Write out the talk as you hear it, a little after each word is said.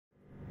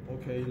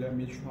Okay, let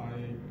me try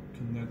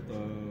connect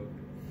the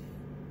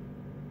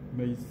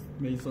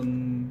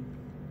Mason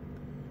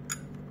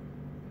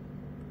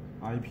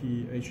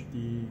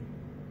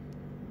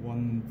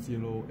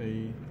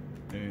MZ-HD108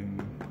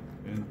 and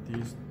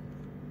this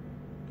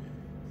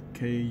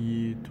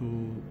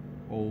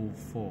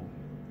KE204.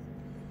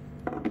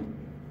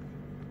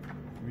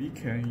 We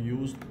can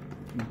use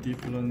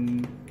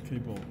different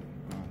cable.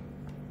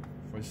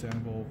 For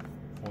example,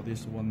 for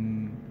this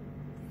 1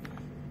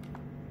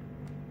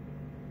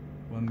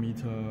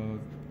 meter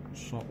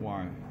short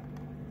wire.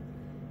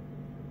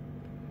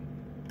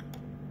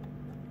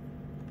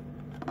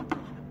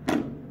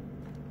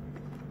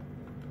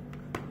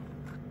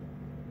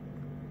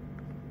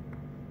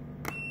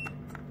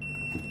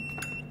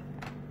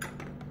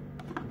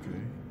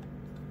 Okay,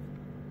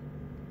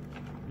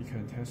 we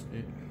can test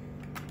it.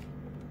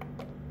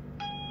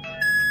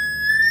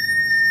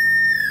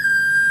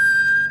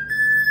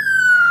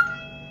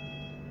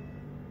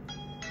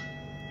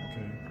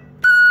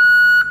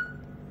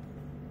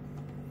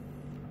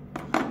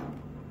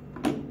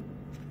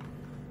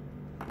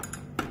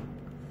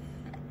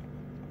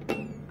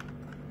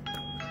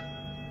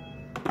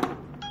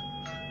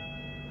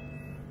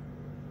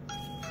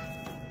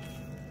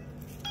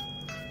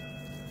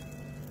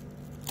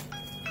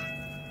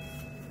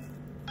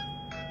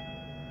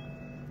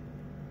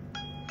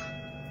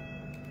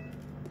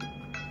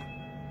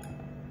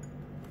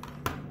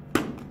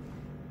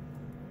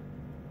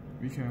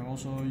 We can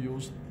also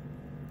use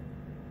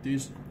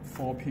this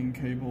 4-pin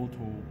cable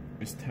to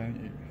extend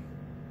it.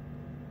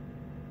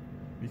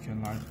 We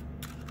can like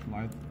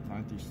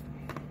this.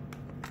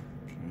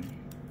 Okay.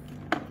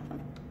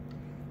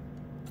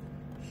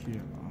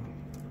 Here,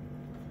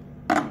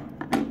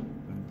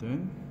 and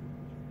then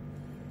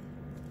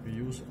we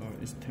use a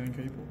extend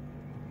cable.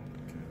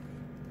 Okay.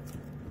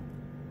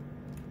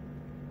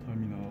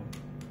 Terminal.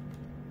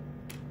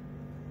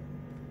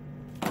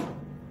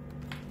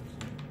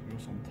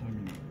 Use some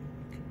terminal.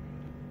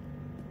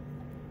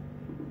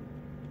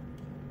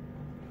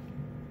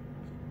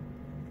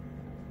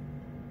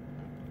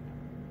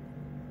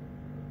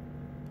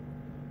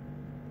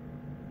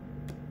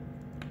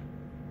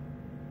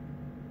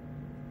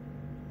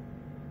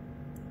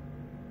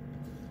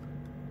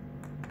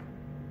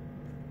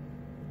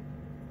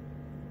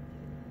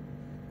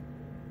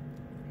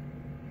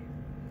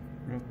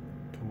 Red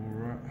to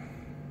red,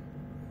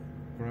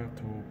 black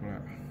to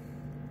black,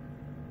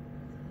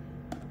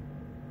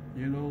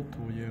 yellow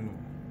to yellow,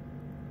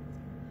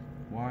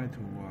 white to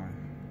white.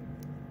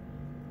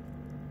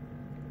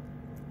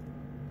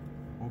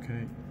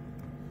 Okay.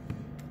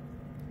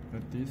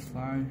 At this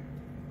side,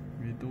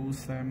 we do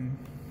same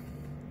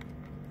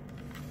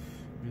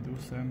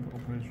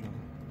operation.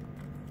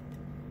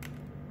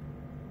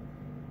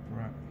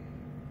 Red.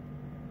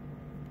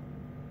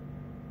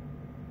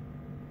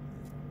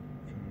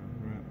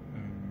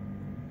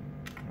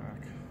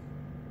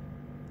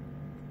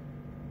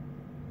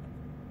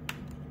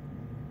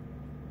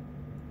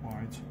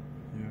 White,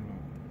 yellow,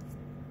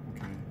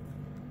 okay.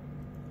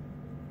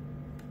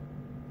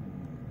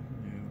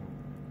 Yellow,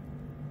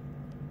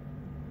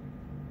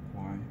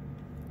 white,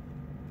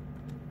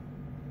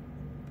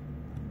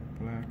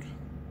 black,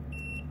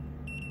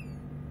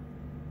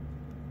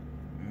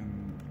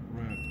 and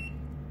red.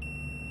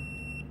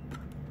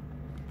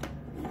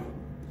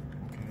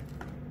 Okay.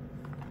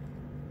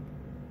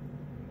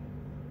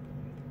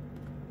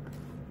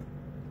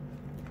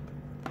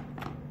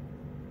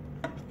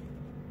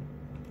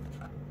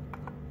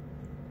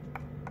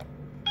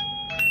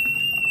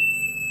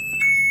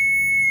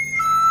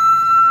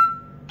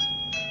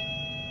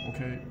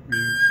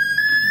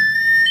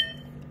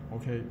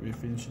 Okay, we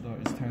finished the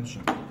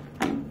extension.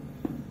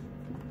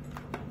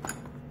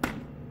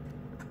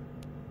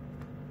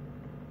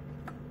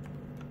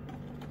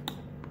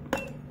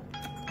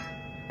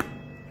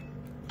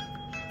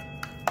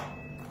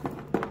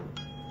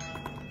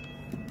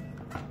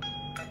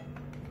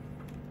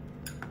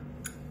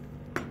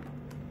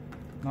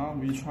 Now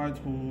we try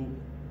to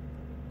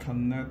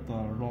connect the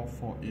lock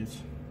for it.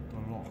 The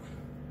lock.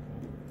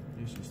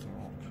 This is the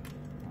lock.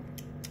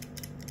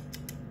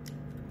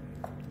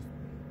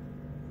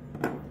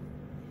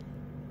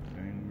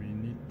 And we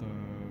need the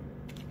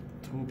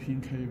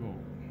 2-pin cable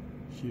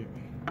here.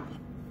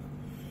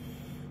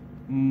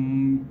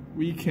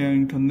 We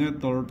can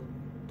connect the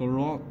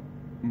rod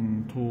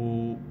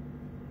to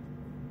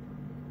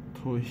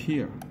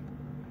here,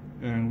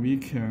 and we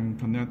can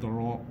connect the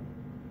rod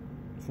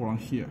from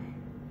here.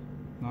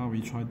 Now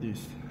we try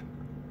this.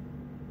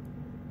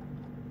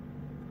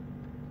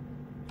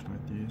 Try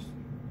this.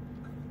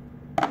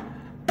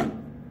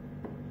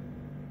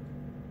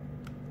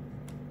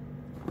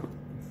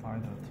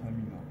 Find the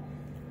terminal.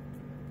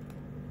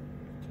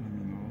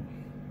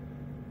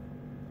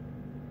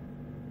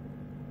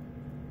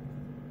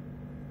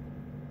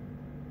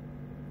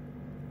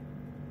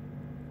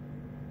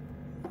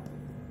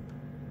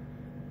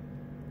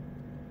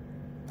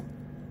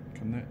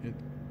 Connect it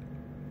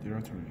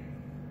directly.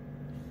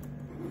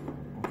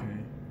 Okay.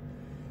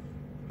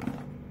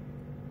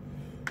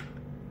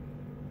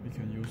 We we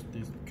can use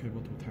this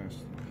cable to test.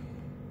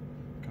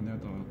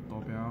 Connect the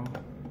doorbell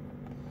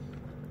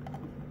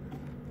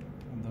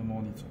and the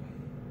monitor.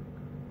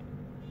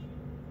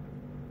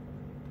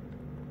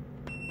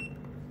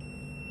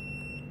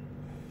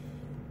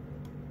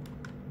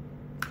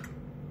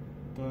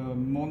 The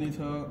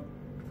monitor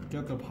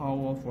get the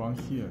power from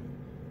here,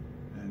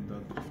 and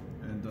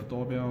the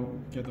doorbell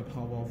get the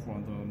power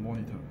from the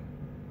monitor.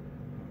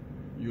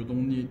 You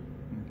don't need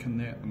to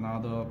connect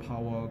another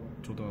power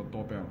to the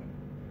doorbell.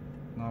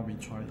 Now we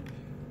try it.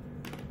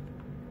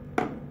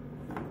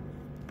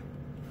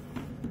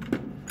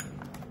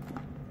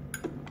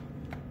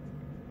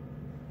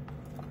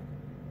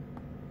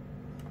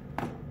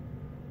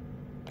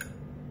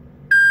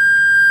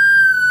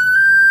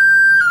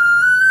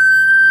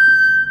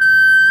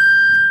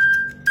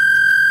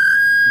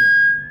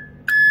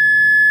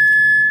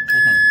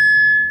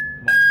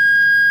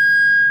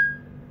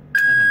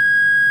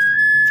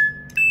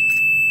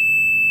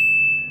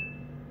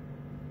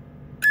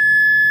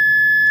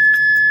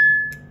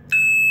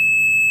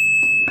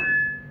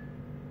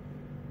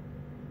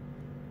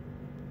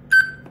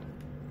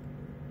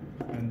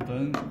 And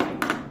then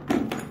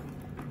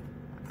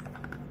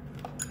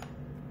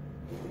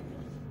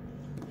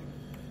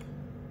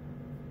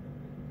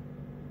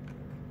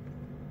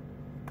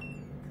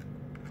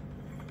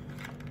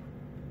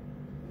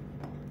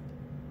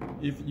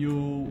if you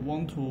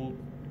want to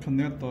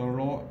connect the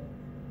rod,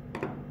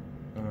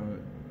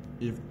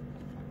 if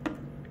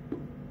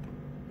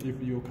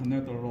you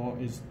connect the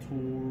rod is too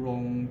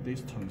long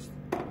distance,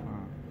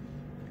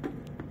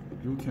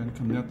 you can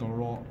connect the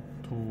rod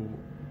to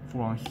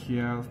from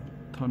here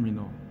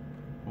terminal.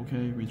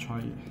 Okay, we try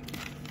it.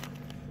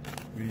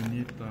 We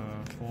need the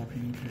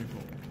 4-pin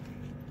cable.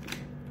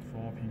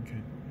 4-pin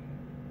cable.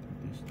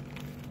 Like this.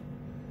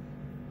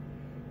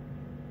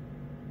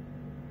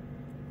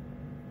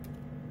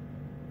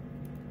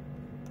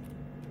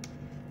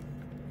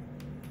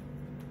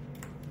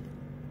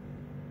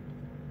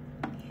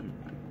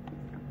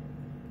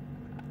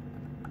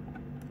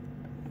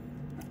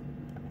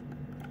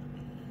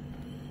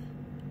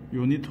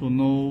 You need to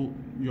know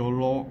your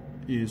rod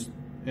is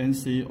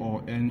NC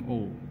or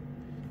NO.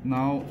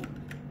 Now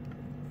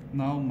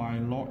my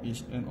rod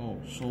is NO,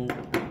 so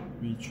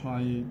we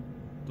try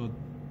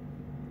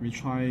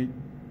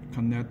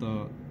connect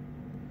the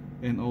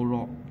NO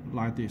rod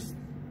like this.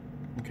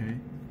 Okay.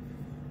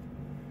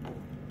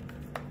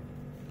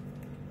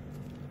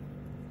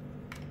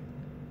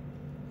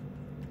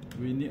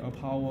 We need a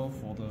power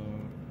for the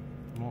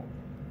rod.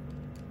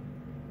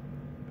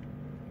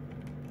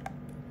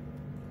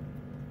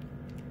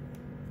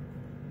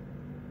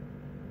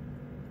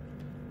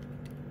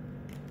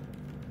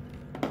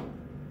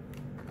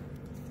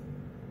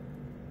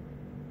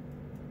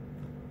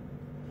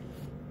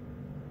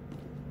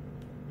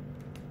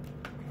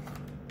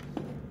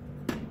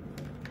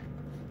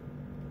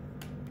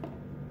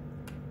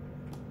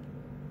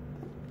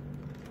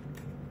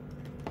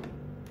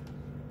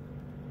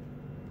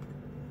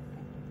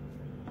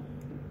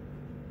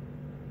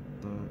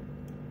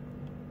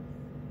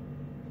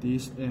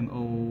 This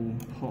NO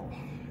port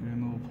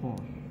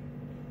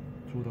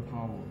to the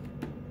power.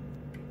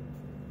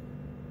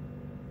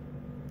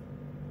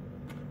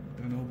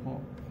 NO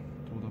port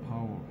to the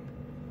power.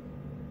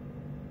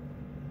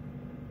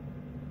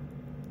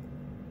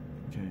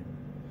 Okay.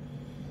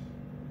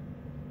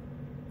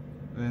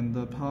 And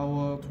the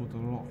power to the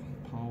rock.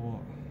 Power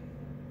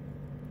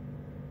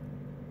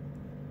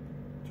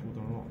to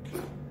the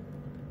rock.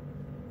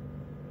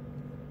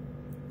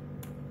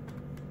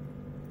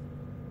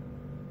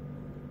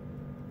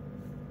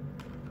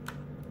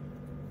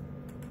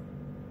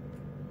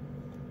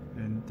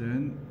 And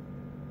then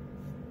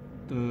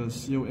the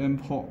COM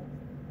port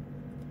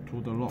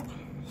to the lock.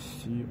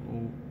 COM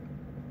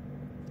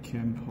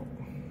port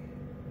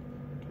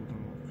to the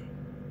lock.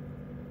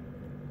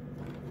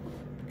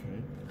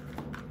 Okay.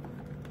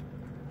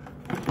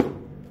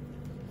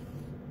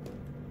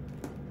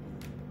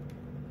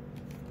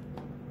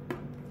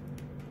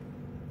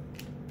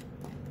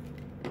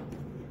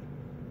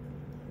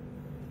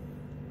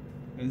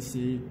 NC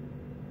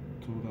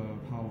to the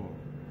power.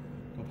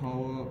 The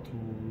power to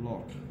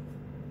lock.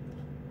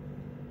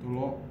 The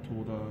lock to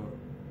the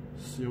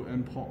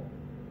COM port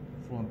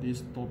from this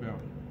doorbell.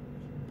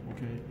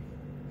 Okay,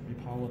 we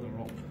power the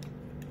lock.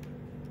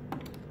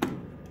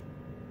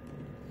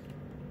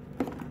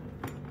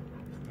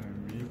 And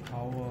we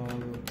power